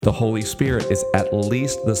The Holy Spirit is at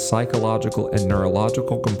least the psychological and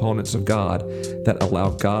neurological components of God that allow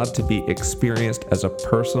God to be experienced as a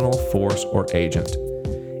personal force or agent.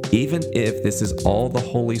 Even if this is all the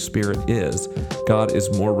Holy Spirit is, God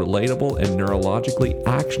is more relatable and neurologically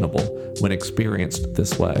actionable when experienced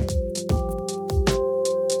this way.